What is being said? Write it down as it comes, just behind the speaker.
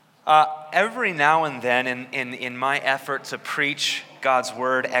Every now and then, in my effort to preach God's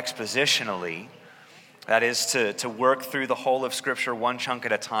word expositionally, that is to work through the whole of Scripture one chunk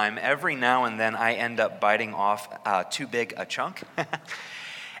at a time, every now and then I end up biting off too big a chunk.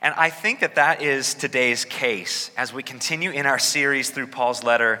 And I think that is today's case as we continue in our series through Paul's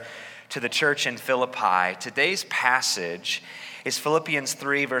letter to the church in Philippi. Today's passage is Philippians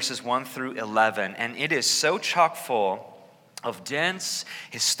 3, verses 1 through 11, and it is so chock full of dense,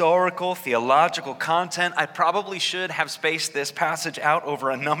 historical, theological content. I probably should have spaced this passage out over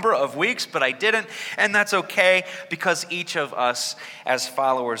a number of weeks, but I didn't, and that's okay because each of us as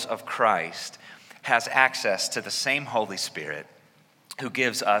followers of Christ has access to the same Holy Spirit who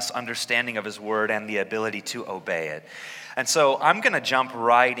gives us understanding of His Word and the ability to obey it. And so I'm going to jump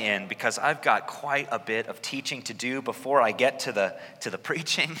right in because I've got quite a bit of teaching to do before I get to the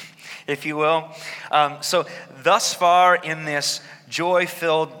preaching, if you will. So thus far in this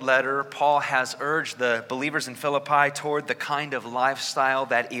joy-filled letter, Paul has urged the believers in Philippi toward the kind of lifestyle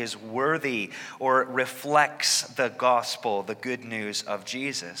that is worthy or reflects the gospel, the good news of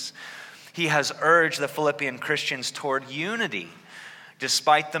Jesus. He has urged the Philippian Christians toward unity,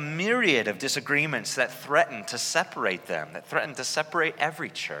 despite the myriad of disagreements that threaten to separate them, that threaten to separate every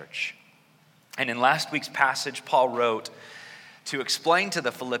church. And in last week's passage, Paul wrote to explain to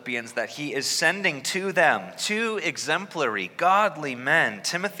the Philippians that he is sending to them two exemplary, godly men,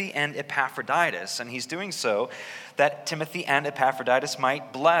 Timothy and Epaphroditus. And he's doing so that Timothy and Epaphroditus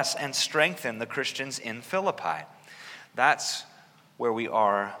might bless and strengthen the Christians in Philippi. That's where we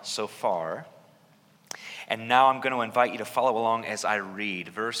are so far. And now I'm going to invite you to follow along as I read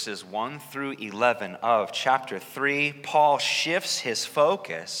verses 1 through 11 of chapter 3. Paul shifts his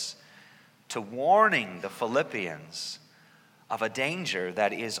focus to warning the Philippians of a danger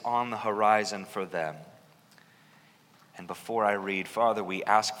that is on the horizon for them. And before I read, Father, we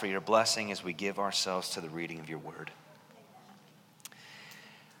ask for your blessing as we give ourselves to the reading of your word.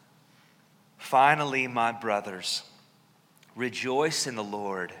 Finally, my brothers, rejoice in the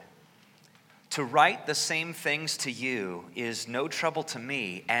Lord. To write the same things to you is no trouble to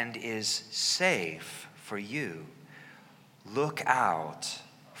me and is safe for you. Look out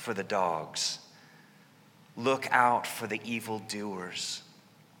for the dogs. Look out for the evildoers.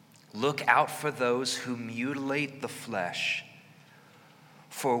 Look out for those who mutilate the flesh.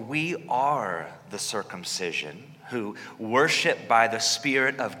 For we are the circumcision who worship by the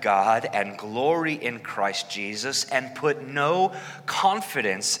Spirit of God and glory in Christ Jesus and put no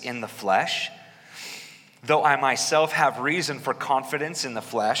confidence in the flesh, though I myself have reason for confidence in the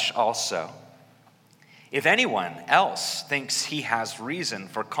flesh also. If anyone else thinks he has reason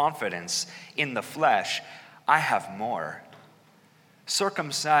for confidence in the flesh, I have more.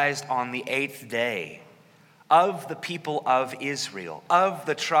 Circumcised on the 8th day, of the people of Israel, of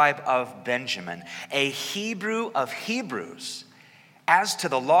the tribe of Benjamin, a Hebrew of Hebrews, as to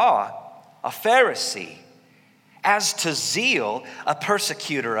the law, a Pharisee, as to zeal, a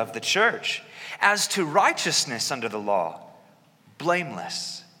persecutor of the church, as to righteousness under the law,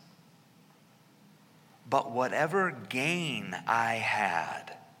 blameless. But whatever gain I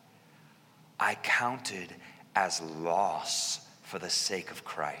had, I counted as loss for the sake of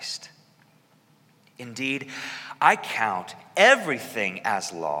Christ. Indeed, I count everything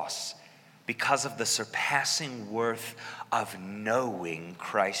as loss because of the surpassing worth of knowing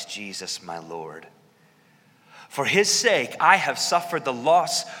Christ Jesus my Lord. For his sake, I have suffered the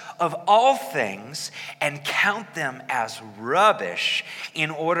loss of all things and count them as rubbish in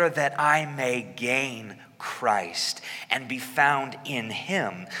order that I may gain Christ and be found in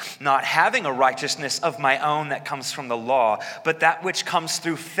him, not having a righteousness of my own that comes from the law, but that which comes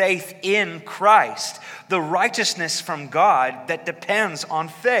through faith in Christ, the righteousness from God that depends on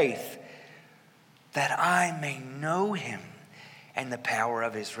faith, that I may know him and the power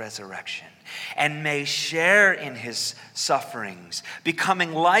of his resurrection, and may share in his sufferings,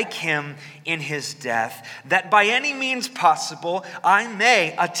 becoming like him in his death, that by any means possible I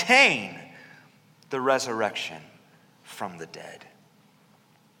may attain the resurrection from the dead.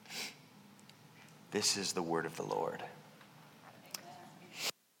 This is the word of the Lord.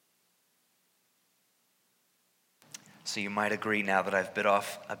 So you might agree now that I've bit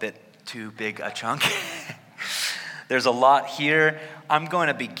off a bit too big a chunk. There's a lot here. I'm going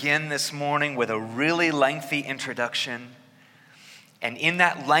to begin this morning with a really lengthy introduction. And in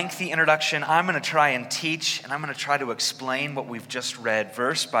that lengthy introduction, I'm going to try and teach, and I'm going to try to explain what we've just read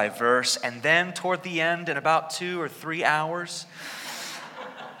verse by verse. And then toward the end, in about 2 or 3 hours,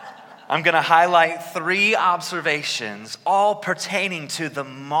 I'm going to highlight 3 observations, all pertaining to the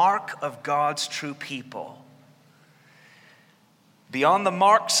mark of God's true people. beyond the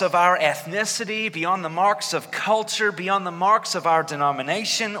marks of our ethnicity, beyond the marks of culture, beyond the marks of our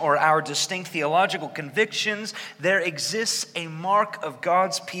denomination or our distinct theological convictions, there exists a mark of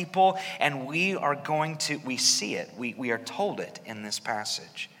God's people, and we see it. We are told it in this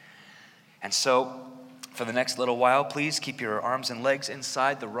passage. And so, for the next little while, please keep your arms and legs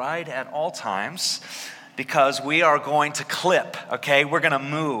inside the ride at all times, because we are going to clip, okay? We're going to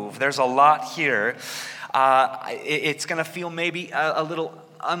move. There's a lot here. It's going to feel maybe a little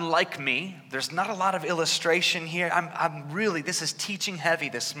unlike me. There's not a lot of illustration here. This is teaching heavy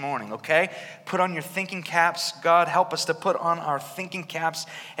this morning, okay? Put on your thinking caps. God, help us to put on our thinking caps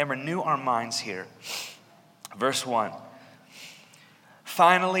and renew our minds here. Verse 1.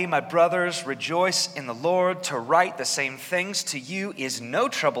 Finally, my brothers, rejoice in the Lord. To write the same things to you is no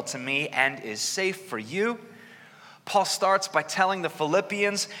trouble to me and is safe for you. Paul starts by telling the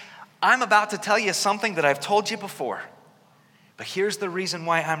Philippians, I'm about to tell you something that I've told you before. But here's the reason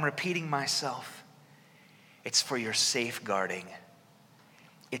why I'm repeating myself. It's for your safeguarding.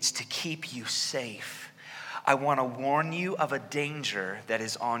 It's to keep you safe. I want to warn you of a danger that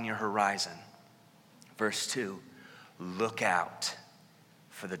is on your horizon. Verse 2, look out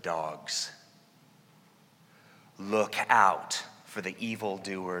for the dogs. Look out for the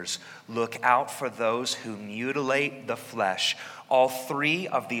evildoers. Look out for those who mutilate the flesh. All three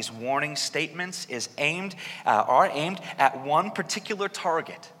of these warning statements are aimed at one particular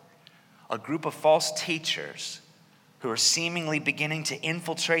target, a group of false teachers who are seemingly beginning to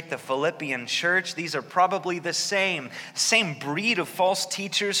infiltrate the Philippian church. These are probably the same breed of false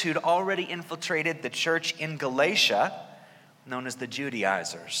teachers who'd already infiltrated the church in Galatia, known as the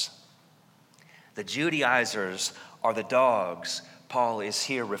Judaizers. The Judaizers are the dogs Paul is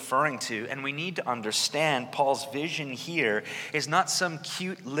here referring to, and we need to understand Paul's vision here is not some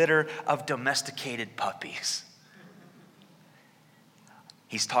cute litter of domesticated puppies.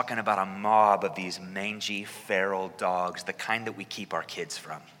 He's talking about a mob of these mangy, feral dogs, the kind that we keep our kids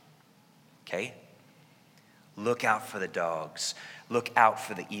from. Okay? Look out for the dogs. Look out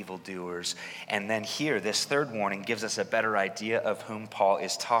for the evildoers. And then here, this third warning gives us a better idea of whom Paul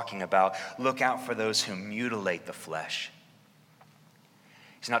is talking about. Look out for those who mutilate the flesh.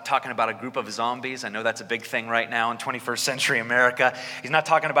 He's not talking about a group of zombies. I know that's a big thing right now in 21st century America. He's not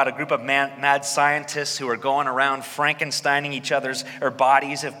talking about a group of mad scientists who are going around Frankensteining each other's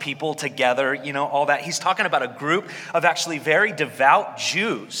bodies of people together, all that. He's talking about a group of actually very devout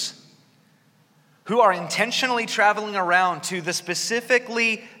Jews who are intentionally traveling around to the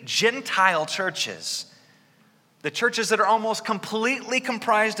specifically Gentile churches, the churches that are almost completely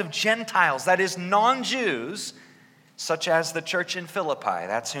comprised of Gentiles, that is, non-Jews, such as the church in Philippi.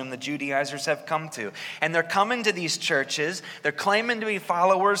 That's whom the Judaizers have come to. And they're coming to these churches. They're claiming to be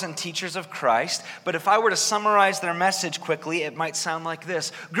followers and teachers of Christ. But if I were to summarize their message quickly, it might sound like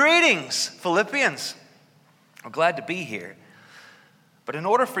this. Greetings, Philippians. We're glad to be here. But in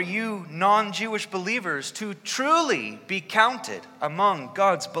order for you non-Jewish believers to truly be counted among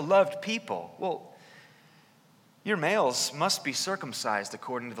God's beloved people, well, your males must be circumcised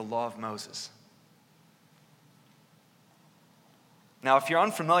according to the law of Moses. Now, if you're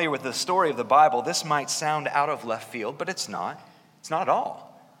unfamiliar with the story of the Bible, this might sound out of left field, but it's not. It's not at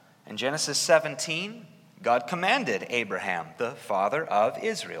all. In Genesis 17, God commanded Abraham, the father of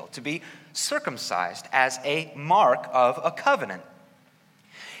Israel, to be circumcised as a mark of a covenant.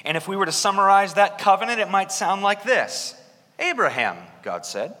 And if we were to summarize that covenant, it might sound like this. Abraham, God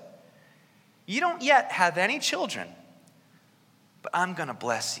said, you don't yet have any children, but I'm going to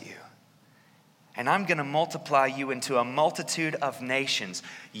bless you. And I'm going to multiply you into a multitude of nations.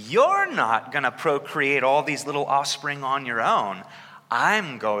 You're not going to procreate all these little offspring on your own.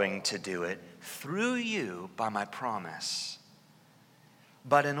 I'm going to do it through you by my promise.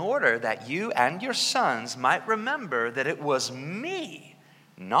 But in order that you and your sons might remember that it was me,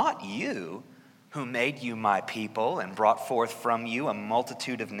 not you, who made you my people and brought forth from you a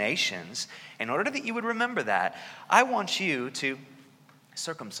multitude of nations, in order that you would remember that, I want you to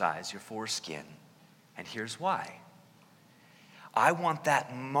circumcise your foreskin. And here's why. I want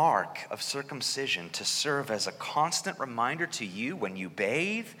that mark of circumcision to serve as a constant reminder to you when you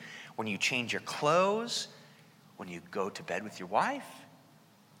bathe, when you change your clothes, when you go to bed with your wife.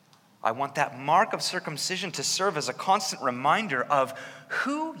 I want that mark of circumcision to serve as a constant reminder of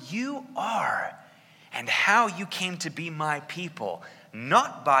who you are and how you came to be my people,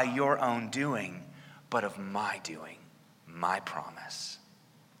 not by your own doing, but of my doing, my promise.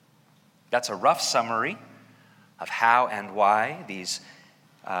 That's a rough summary of how and why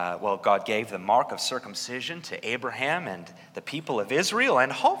God gave the mark of circumcision to Abraham and the people of Israel. And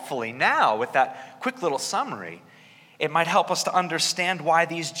hopefully now, with that quick little summary, It might help us to understand why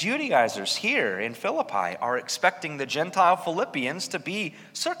these Judaizers here in Philippi are expecting the Gentile Philippians to be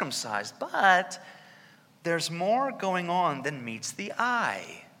circumcised. But there's more going on than meets the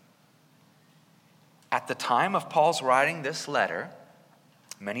eye. At the time of Paul's writing this letter,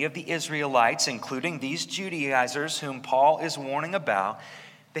 many of the Israelites, including these Judaizers whom Paul is warning about,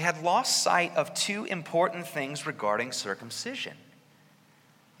 they had lost sight of two important things regarding circumcision.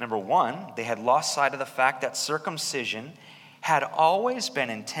 Number one, they had lost sight of the fact that circumcision had always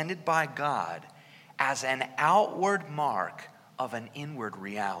been intended by God as an outward mark of an inward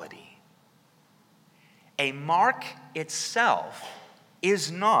reality. A mark itself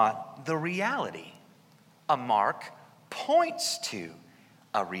is not the reality. A mark points to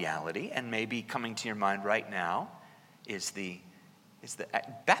a reality, and maybe coming to your mind right now is the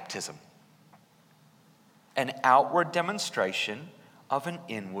baptism. An outward demonstration of an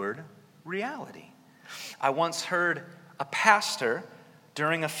inward reality. I once heard a pastor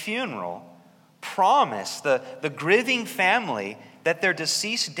during a funeral promise the grieving family that their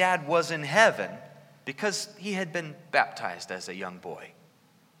deceased dad was in heaven because he had been baptized as a young boy.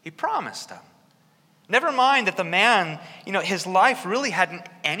 He promised them. Never mind that the man, his life really hadn't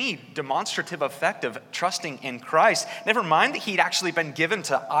any demonstrative effect of trusting in Christ. Never mind that he'd actually been given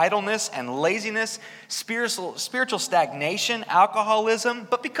to idleness and laziness, spiritual stagnation, alcoholism.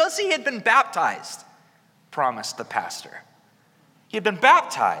 But because he had been baptized, promised the pastor. He had been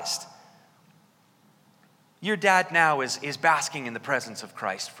baptized. Your dad now is basking in the presence of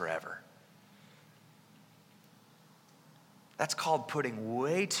Christ forever. That's called putting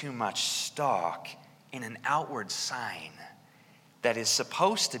way too much stock in an outward sign that is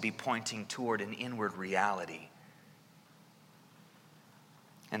supposed to be pointing toward an inward reality.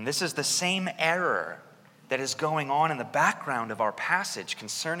 And this is the same error that is going on in the background of our passage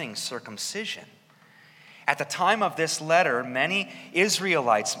concerning circumcision. At the time of this letter, many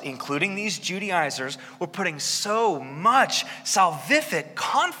Israelites, including these Judaizers, were putting so much salvific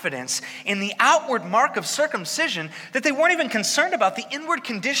confidence in the outward mark of circumcision that they weren't even concerned about the inward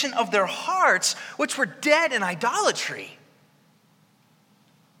condition of their hearts, which were dead in idolatry.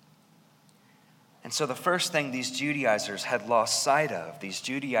 And so the first thing these Judaizers had lost sight of, these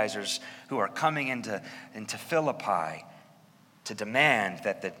Judaizers who are coming into Philippi, to demand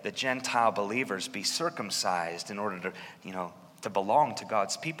that the Gentile believers be circumcised in order to belong to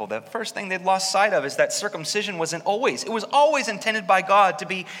God's people. The first thing they'd lost sight of is that circumcision was always intended by God to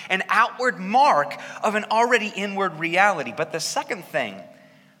be an outward mark of an already inward reality. But the second thing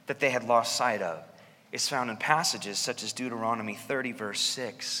that they had lost sight of is found in passages such as Deuteronomy 30, verse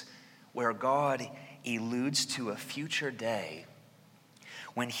 6, where God alludes to a future day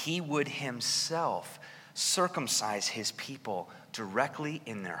when he would himself circumcise his people directly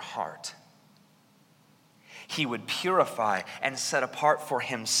in their heart. He would purify and set apart for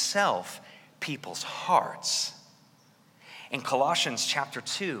himself people's hearts. In Colossians chapter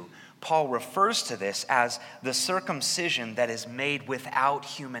 2, Paul refers to this as the circumcision that is made without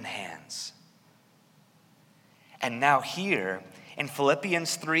human hands. And now here, in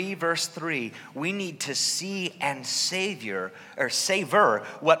Philippians 3, verse 3, we need to see and savor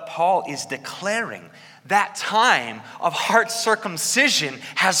what Paul is declaring. That time of heart circumcision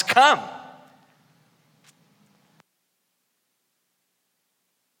has come.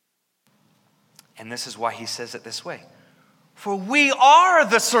 And this is why he says it this way. For we are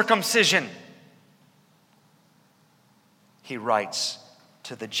the circumcision. He writes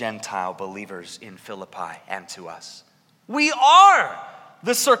to the Gentile believers in Philippi and to us. We are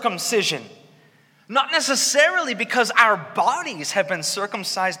the circumcision. Not necessarily because our bodies have been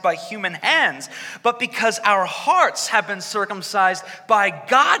circumcised by human hands, but because our hearts have been circumcised by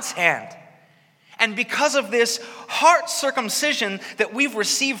God's hand. And because of this heart circumcision that we've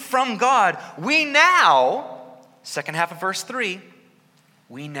received from God, we now, second half of verse 3,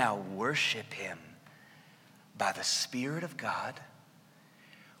 we now worship him by the Spirit of God.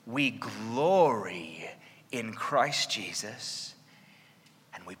 We glory in Christ Jesus.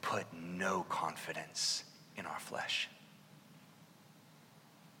 And we put no confidence in our flesh.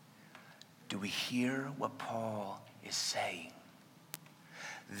 Do we hear what Paul is saying?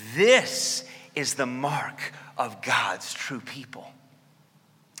 This is the mark of God's true people.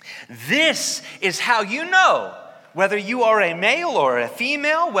 This is how you know whether you are a male or a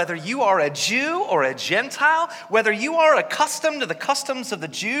female, whether you are a Jew or a Gentile, whether you are accustomed to the customs of the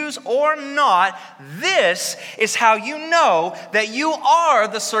Jews or not. This is how you know that you are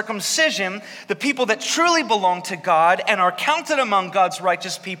the circumcision, the people that truly belong to God and are counted among God's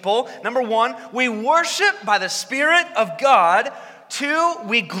righteous people. Number one, we worship by the Spirit of God. 2,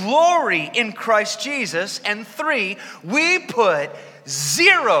 we glory in Christ Jesus. And 3, we put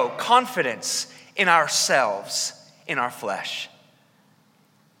zero confidence in ourselves, in our flesh.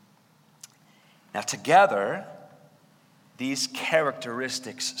 Now, together, these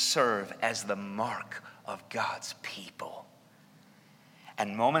characteristics serve as the mark of God's people.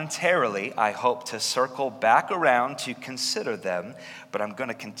 And momentarily, I hope to circle back around to consider them, but I'm going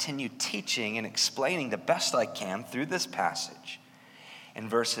to continue teaching and explaining the best I can through this passage. In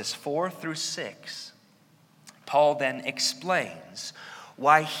verses 4 through 6, Paul then explains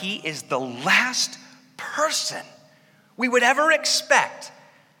why he is the last person we would ever expect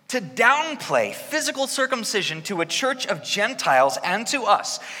to downplay physical circumcision to a church of Gentiles and to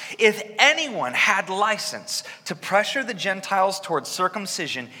us. If anyone had license to pressure the Gentiles towards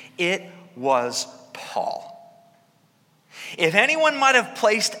circumcision, it was Paul. If anyone might have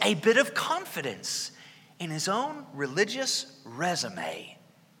placed a bit of confidence in his own religious resume,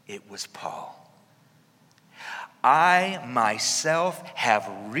 it was Paul. I myself have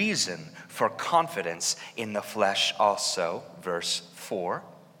reason for confidence in the flesh also, verse 4.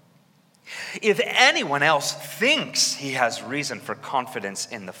 If anyone else thinks he has reason for confidence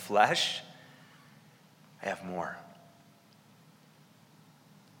in the flesh, I have more.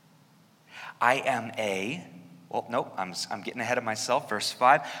 I'm getting ahead of myself. Verse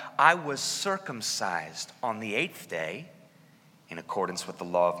 5, I was circumcised on the 8th day in accordance with the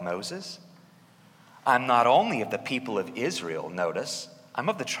law of Moses. I'm not only of the people of Israel, notice, I'm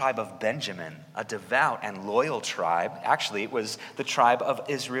of the tribe of Benjamin, a devout and loyal tribe. Actually, it was the tribe of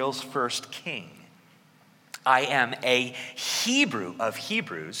Israel's first king. I am a Hebrew of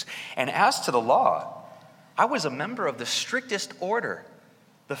Hebrews, and as to the law, I was a member of the strictest order,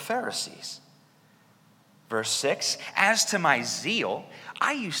 the Pharisees. Verse 6, as to my zeal,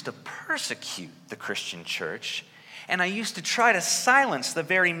 I used to persecute the Christian church, and I used to try to silence the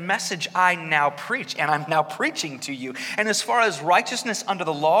very message I now preach, and I'm now preaching to you. And as far as righteousness under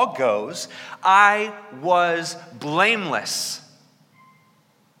the law goes, I was blameless.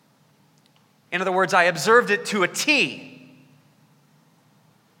 In other words, I observed it to a T.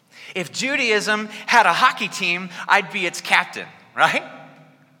 If Judaism had a hockey team, I'd be its captain, right?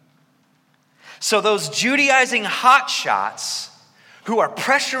 So those Judaizing hotshots who are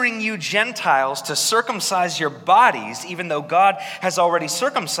pressuring you Gentiles to circumcise your bodies, even though God has already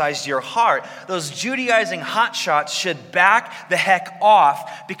circumcised your heart, those Judaizing hotshots should back the heck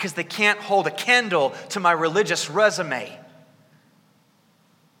off because they can't hold a candle to my religious resume.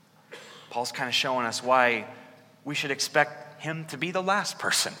 Paul's kind of showing us why we should expect him to be the last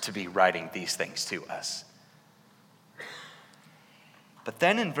person to be writing these things to us. But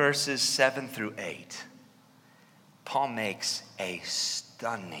then in verses 7 through 8, Paul makes a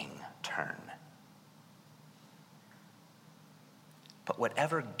stunning turn. But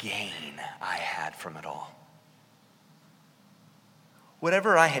whatever gain I had from it all,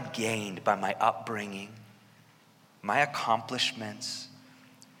 whatever I had gained by my upbringing, my accomplishments,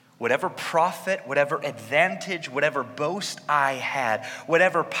 whatever profit, whatever advantage, whatever boast I had,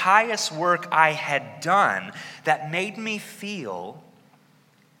 whatever pious work I had done that made me feel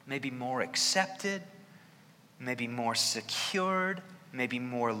maybe more accepted, maybe more secured, maybe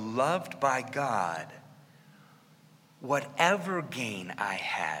more loved by God. Whatever gain I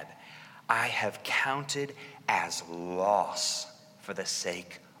had, I have counted as loss for the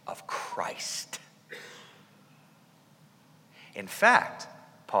sake of Christ. In fact,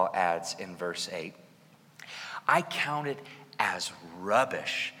 Paul adds in verse 8, I count it as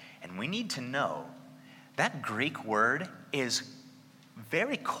rubbish. And we need to know that Greek word is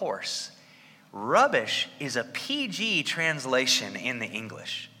very coarse. Rubbish is a PG translation in the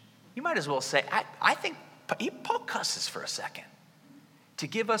English. You might as well say, I think Paul cusses for a second to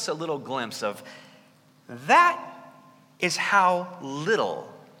give us a little glimpse of that is how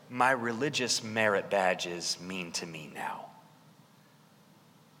little my religious merit badges mean to me now.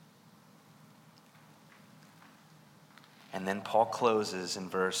 And then Paul closes in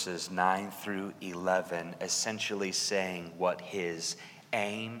verses 9 through 11, essentially saying what his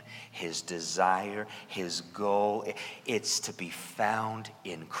aim, his desire, his goal, it's to be found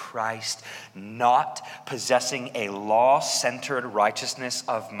in Christ, not possessing a law-centered righteousness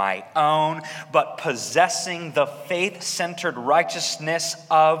of my own, but possessing the faith-centered righteousness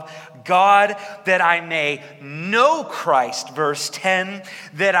of God, that I may know Christ, verse 10,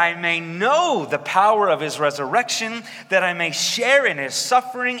 that I may know the power of his resurrection, that I may share in his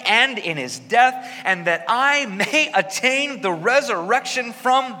suffering and in his death, and that I may attain the resurrection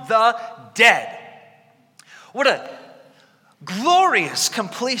from the dead. What a glorious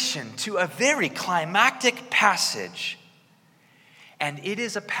completion to a very climactic passage. And it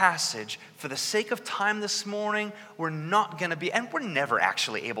is a passage, for the sake of time this morning, we're not going to be, and we're never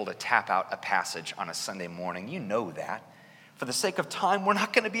actually able to tap out a passage on a Sunday morning. You know that. For the sake of time, we're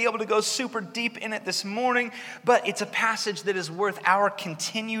not going to be able to go super deep in it this morning, but it's a passage that is worth our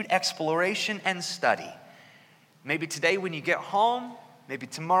continued exploration and study. Maybe today when you get home, maybe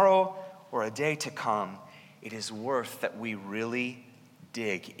tomorrow, or a day to come, it is worth that we really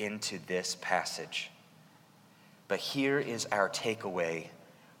dig into this passage. But here is our takeaway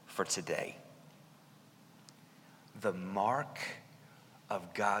for today. The mark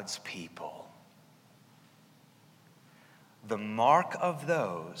of God's people. The mark of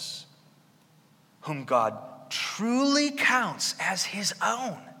those whom God truly counts as his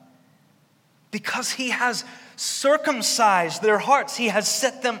own. Because he has circumcised their hearts. He has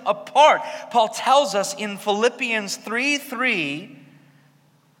set them apart. Paul tells us in Philippians 3:3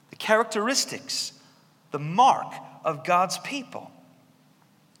 the characteristics, the mark of God's people.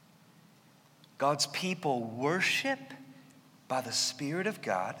 God's people worship by the Spirit of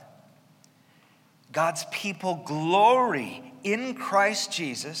God. God's people glory in Christ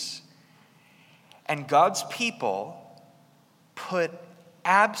Jesus. And God's people put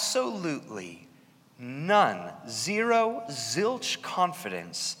absolutely none, zero, zilch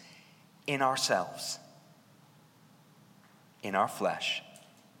confidence in ourselves, in our flesh.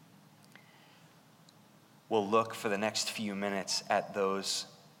 We'll look for the next few minutes at those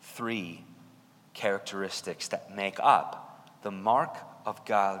three characteristics that make up the mark of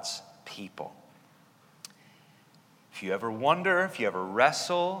God's people. If you ever wonder, if you ever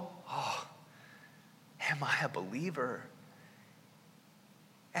wrestle, am I a believer?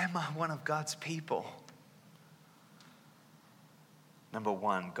 Am I one of God's people? Number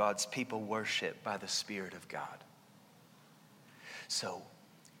one, God's people worship by the Spirit of God. So,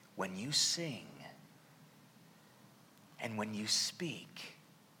 when you sing, and when you speak,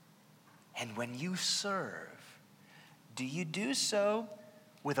 and when you serve, do you do so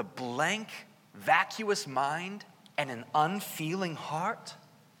with a blank, vacuous mind and an unfeeling heart?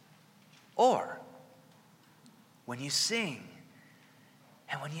 Or, when you sing,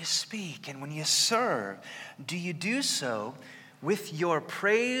 and when you speak, and when you serve, do you do so with your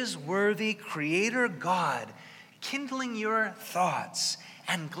praiseworthy Creator God kindling your thoughts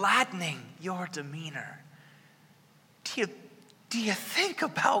and gladdening your demeanor? Do you think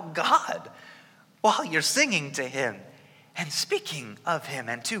about God while you're singing to him and speaking of him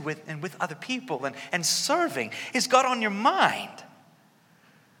and with other people and serving? Is God on your mind?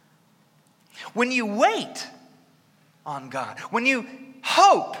 When you wait on God, when you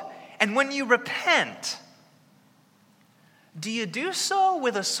hope, and when you repent, do you do so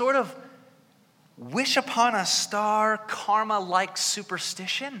with a sort of wish upon a star, karma-like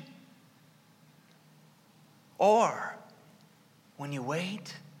superstition? Or when you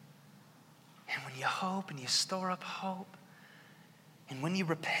wait, and when you hope, and you store up hope, and when you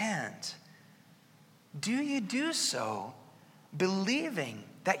repent, do you do so believing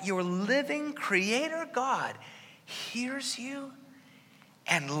that your living Creator God hears you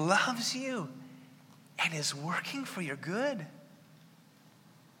and loves you and is working for your good?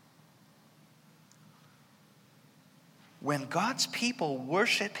 When God's people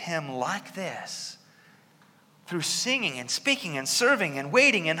worship him like this, through singing and speaking and serving and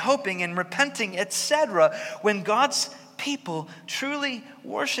waiting and hoping and repenting, etc., when God's people truly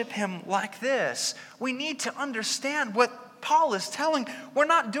worship him like this, we need to understand what Paul is telling. We're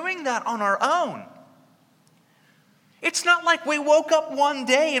not doing that on our own. It's not like we woke up one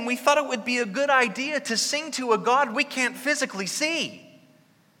day and we thought it would be a good idea to sing to a God we can't physically see.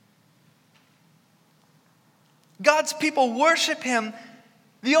 God's people worship him.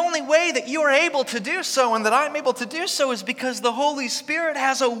 The only way that you are able to do so and that I'm able to do so is because the Holy Spirit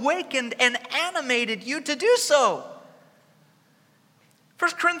has awakened and animated you to do so.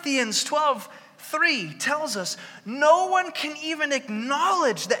 1 Corinthians 12:3 tells us, no one can even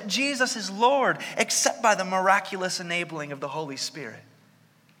acknowledge that Jesus is Lord except by the miraculous enabling of the Holy Spirit.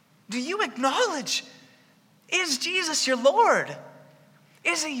 Do you acknowledge, is Jesus your Lord?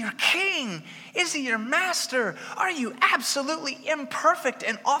 Is he your king? Is he your master? Are you absolutely imperfect?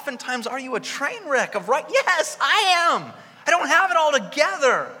 And oftentimes, are you a train wreck of right? Yes, I am. I don't have it all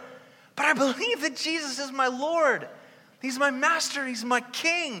together. But I believe that Jesus is my Lord. He's my master. He's my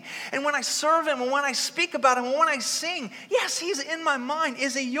king. And when I serve him, and when I speak about him, and when I sing, yes, he's in my mind.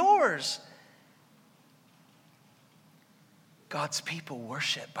 Is he yours? God's people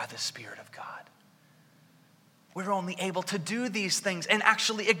worship by the Spirit of God. We're only able to do these things and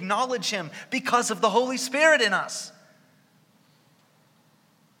actually acknowledge him because of the Holy Spirit in us.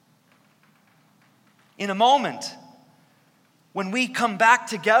 In a moment, When we come back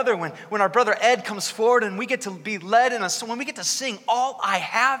together, when our brother Ed comes forward and we get to be led in a song, when we get to sing, all I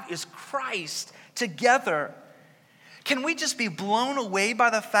have is Christ together, can we just be blown away by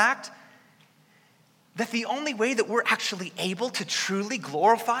the fact that the only way that we're actually able to truly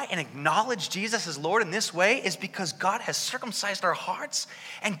glorify and acknowledge Jesus as Lord in this way is because God has circumcised our hearts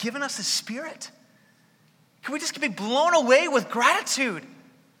and given us His Spirit? Can we just be blown away with gratitude?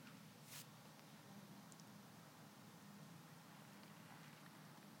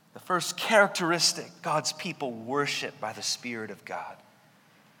 The first characteristic, God's people worship by the Spirit of God.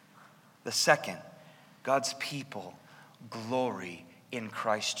 The second, God's people glory in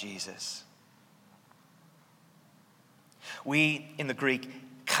Christ Jesus. We, in the Greek,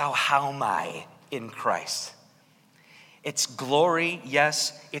 kauhaumai in Christ. It's glory,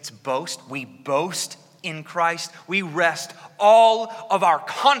 yes, it's boast. We boast in Christ. We rest all of our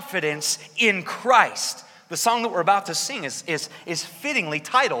confidence in Christ. The song that we're about to sing is fittingly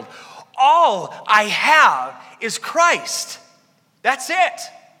titled, All I Have is Christ. That's it.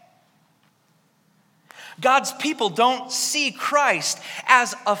 God's people don't see Christ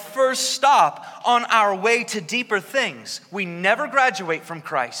as a first stop on our way to deeper things. We never graduate from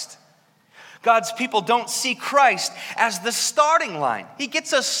Christ. God's people don't see Christ as the starting line. He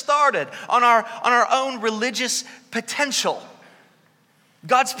gets us started on our own religious potential.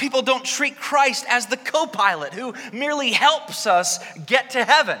 God's people don't treat Christ as the co-pilot who merely helps us get to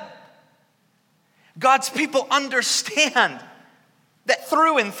heaven. God's people understand that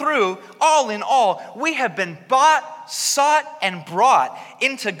through and through, all in all, we have been bought, sought, and brought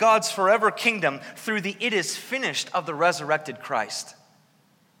into God's forever kingdom through the "it is finished" of the resurrected Christ.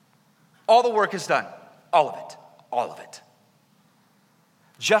 All the work is done. All of it. All of it.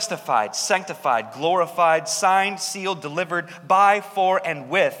 Justified, sanctified, glorified, signed, sealed, delivered by, for, and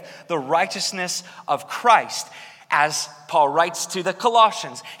with the righteousness of Christ. As Paul writes to the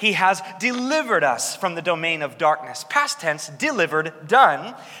Colossians, He has delivered us from the domain of darkness. Past tense, delivered,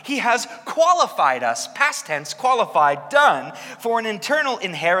 done. He has qualified us, past tense, qualified, done, for an eternal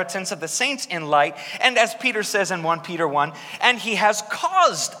inheritance of the saints in light. And as Peter says in 1 Peter 1, and He has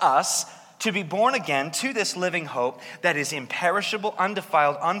caused us to be born again to this living hope that is imperishable,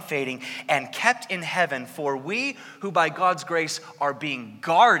 undefiled, unfading, and kept in heaven for we who by God's grace are being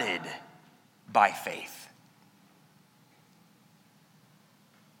guarded by faith.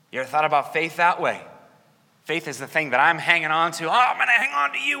 You ever thought about faith that way? Faith is the thing that I'm hanging on to. Oh, I'm going to hang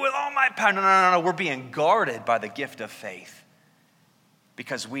on to you with all my power. No. We're being guarded by the gift of faith.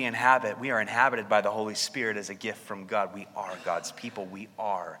 Because we are inhabited by the Holy Spirit as a gift from God. We are God's people. We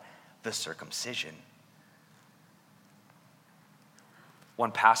are the circumcision.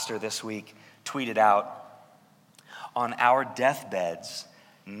 One pastor this week tweeted out, on our deathbeds,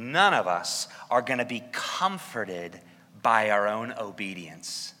 none of us are going to be comforted by our own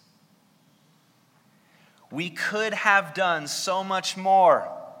obedience. We could have done so much more,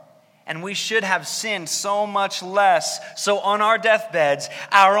 and we should have sinned so much less. So on our deathbeds,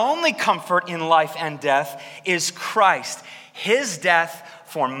 our only comfort in life and death is Christ. His death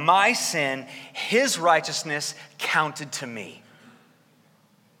for my sin, His righteousness counted to me.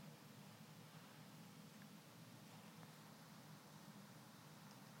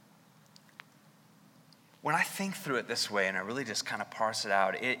 When I think through it this way, and I really just kind of parse it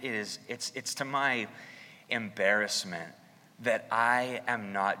out, it's to my embarrassment that I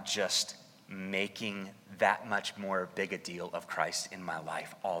am not just making that much more big a deal of Christ in my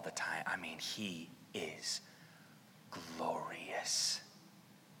life all the time. I mean, He is glorious.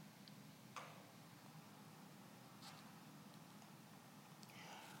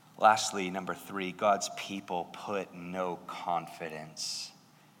 Lastly, number 3, God's people put no confidence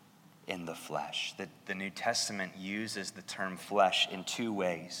in the flesh. The New Testament uses the term flesh in 2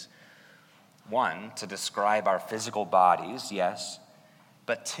 ways. 1, to describe our physical bodies, yes,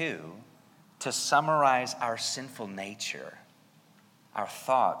 but 2, to summarize our sinful nature, our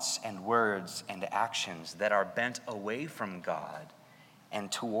thoughts and words and actions that are bent away from God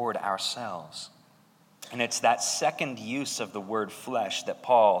and toward ourselves. And it's that second use of the word flesh that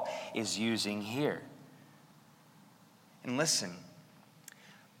Paul is using here. And listen,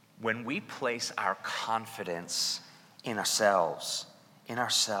 when we place our confidence in ourselves,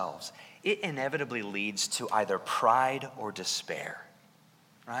 it inevitably leads to either pride or despair,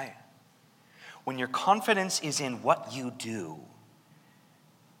 right? When your confidence is in what you do,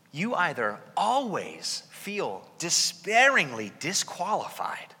 you either always feel despairingly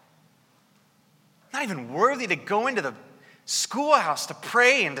disqualified, not even worthy to go into the schoolhouse to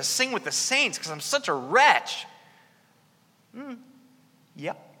pray and to sing with the saints because I'm such a wretch.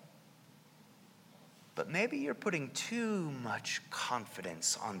 Yep. But maybe you're putting too much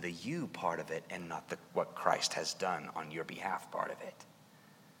confidence on the you part of it and not what Christ has done on your behalf part of it.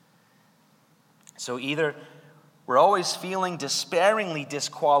 So either we're always feeling despairingly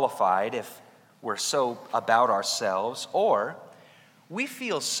disqualified if we're so about ourselves, or we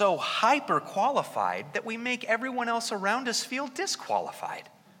feel so hyper-qualified that we make everyone else around us feel disqualified.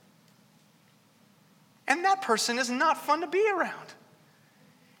 And that person is not fun to be around.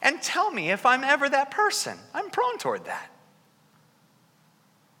 And tell me if I'm ever that person. I'm prone toward that.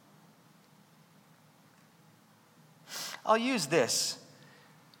 I'll use this.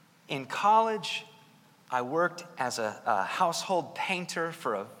 In college, I worked as a household painter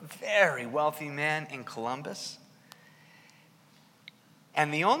for a very wealthy man in Columbus.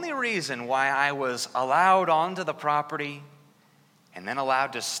 And the only reason why I was allowed onto the property and then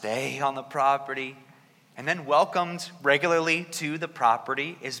allowed to stay on the property and then welcomed regularly to the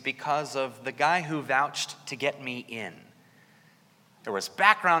property is because of the guy who vouched to get me in. There was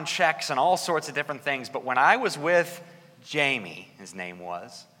background checks and all sorts of different things, but when I was with Jamie, his name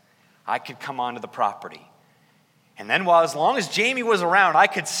was, I could come onto the property. And then as long as Jamie was around, I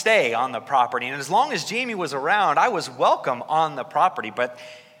could stay on the property. And as long as Jamie was around, I was welcome on the property. But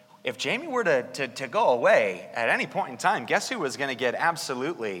if Jamie were to go away at any point in time, guess who was going to get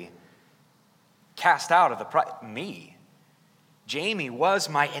absolutely cast out of the me. Jamie was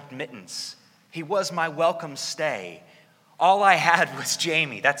my admittance. He was my welcome stay. All I had was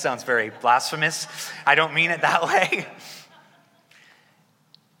Jamie. That sounds very blasphemous. I don't mean it that way.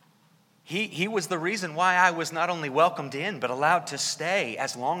 He was the reason why I was not only welcomed in, but allowed to stay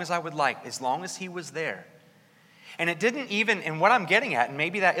as long as I would like, as long as he was there. And it didn't even, and what I'm getting at, and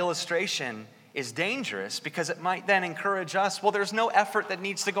maybe that illustration is dangerous because it might then encourage us, well, there's no effort that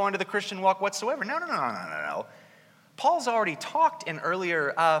needs to go into the Christian walk whatsoever. No. Paul's already talked in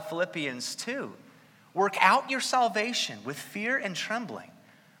earlier Philippians 2. Work out your salvation with fear and trembling,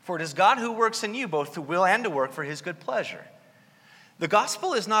 for it is God who works in you both to will and to work for his good pleasure. The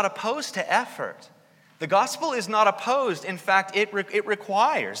gospel is not opposed to effort. The gospel is not opposed. In fact, it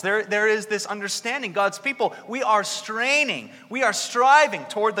requires. There is this understanding. God's people, we are straining. We are striving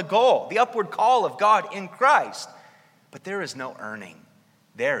toward the goal, the upward call of God in Christ. But there is no earning.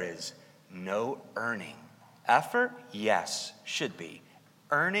 There is no earning. Effort? Yes, should be.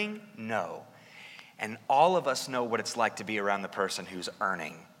 Earning? No. And all of us know what it's like to be around the person who's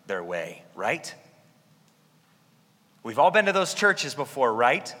earning their way, right? We've all been to those churches before,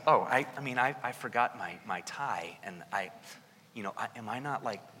 right? Oh, I forgot my tie, and am I not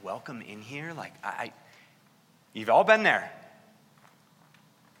like welcome in here? You've all been there.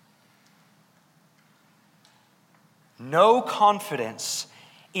 No confidence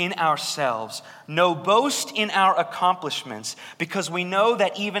in ourselves, no boast in our accomplishments, because we know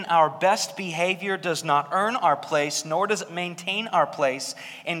that even our best behavior does not earn our place, nor does it maintain our place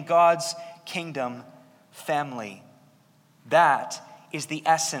in God's kingdom family. That is the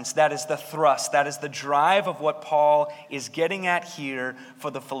essence, that is the thrust, that is the drive of what Paul is getting at here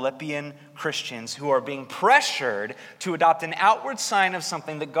for the Philippian Christians who are being pressured to adopt an outward sign of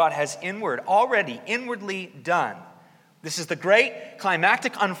something that God has inwardly done. This is the great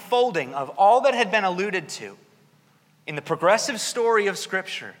climactic unfolding of all that had been alluded to in the progressive story of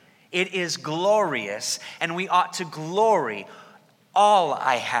Scripture. It is glorious, and we ought to glory. All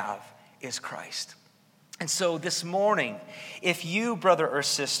I have is Christ. And so this morning, if you, brother or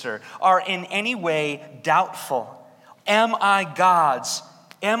sister, are in any way doubtful, am I God's?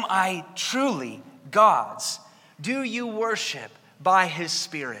 Am I truly God's? Do you worship by His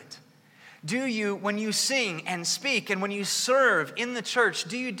Spirit? Do you, when you sing and speak and when you serve in the church,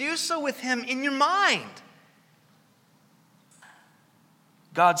 do you do so with Him in your mind?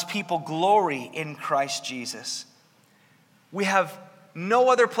 God's people glory in Christ Jesus. We have no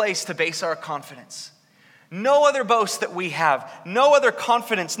other place to base our confidence. No other boast that we have, no other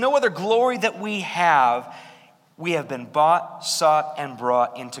confidence, no other glory that we have. We have been bought, sought, and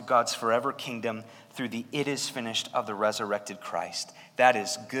brought into God's forever kingdom through the it is finished of the resurrected Christ. That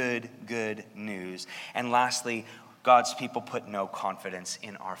is good news. And lastly, God's people put no confidence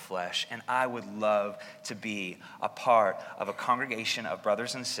in our flesh. And I would love to be a part of a congregation of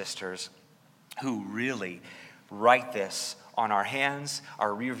brothers and sisters who really write this on our hands, our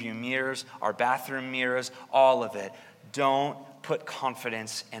rearview mirrors, our bathroom mirrors, all of it. Don't put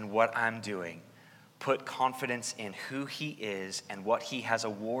confidence in what I'm doing. Put confidence in who He is and what He has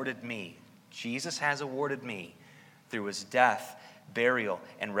awarded me. Jesus has awarded me through His death, burial,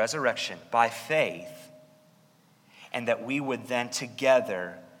 and resurrection by faith. And that we would then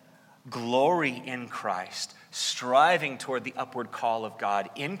together glory in Christ, striving toward the upward call of God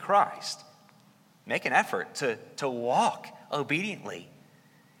in Christ. make an effort to walk obediently,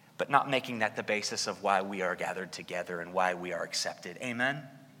 but not making that the basis of why we are gathered together and why we are accepted. Amen?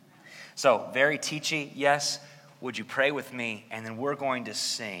 So, very teachy, yes. Would you pray with me? And then we're going to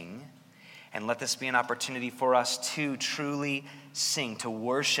sing. And let this be an opportunity for us to truly sing, to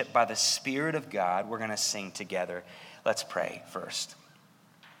worship by the Spirit of God. We're going to sing together. Let's pray first.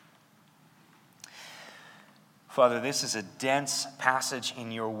 Father, this is a dense passage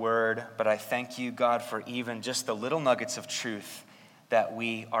in your word, but I thank you, God, for even just the little nuggets of truth that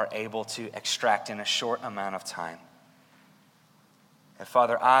we are able to extract in a short amount of time. And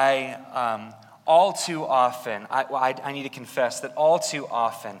Father, all too often, I need to confess that all too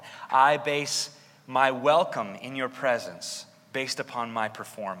often, I base my welcome in your presence based upon my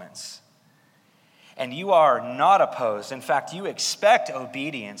performance. And you are not opposed. In fact, you expect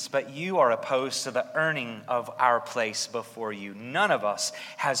obedience, but you are opposed to the earning of our place before you. None of us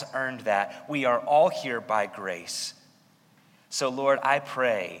has earned that. We are all here by grace. So, Lord, I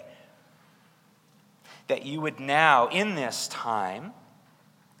pray that you would now, in this time,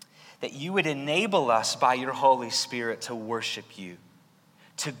 that you would enable us by your Holy Spirit to worship you,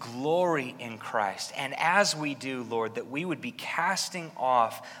 to glory in Christ. And as we do, Lord, that we would be casting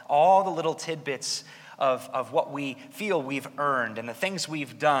off all the little tidbits of what we feel we've earned and the things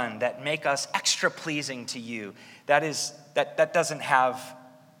we've done that make us extra pleasing to you. There's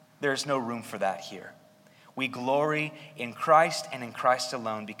no room for that here. We glory in Christ and in Christ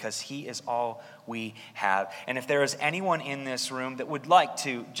alone because he is all we have. And if there is anyone in this room that would like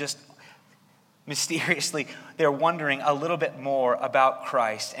to just mysteriously, they're wondering a little bit more about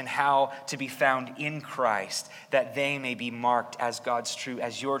Christ and how to be found in Christ, that they may be marked as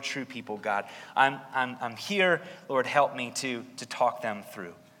as your true people, God. I'm here, Lord, help me to talk them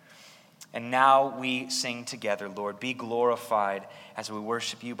through. And now we sing together, Lord. Be glorified as we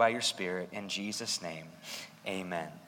worship you by your Spirit. In Jesus' name, amen.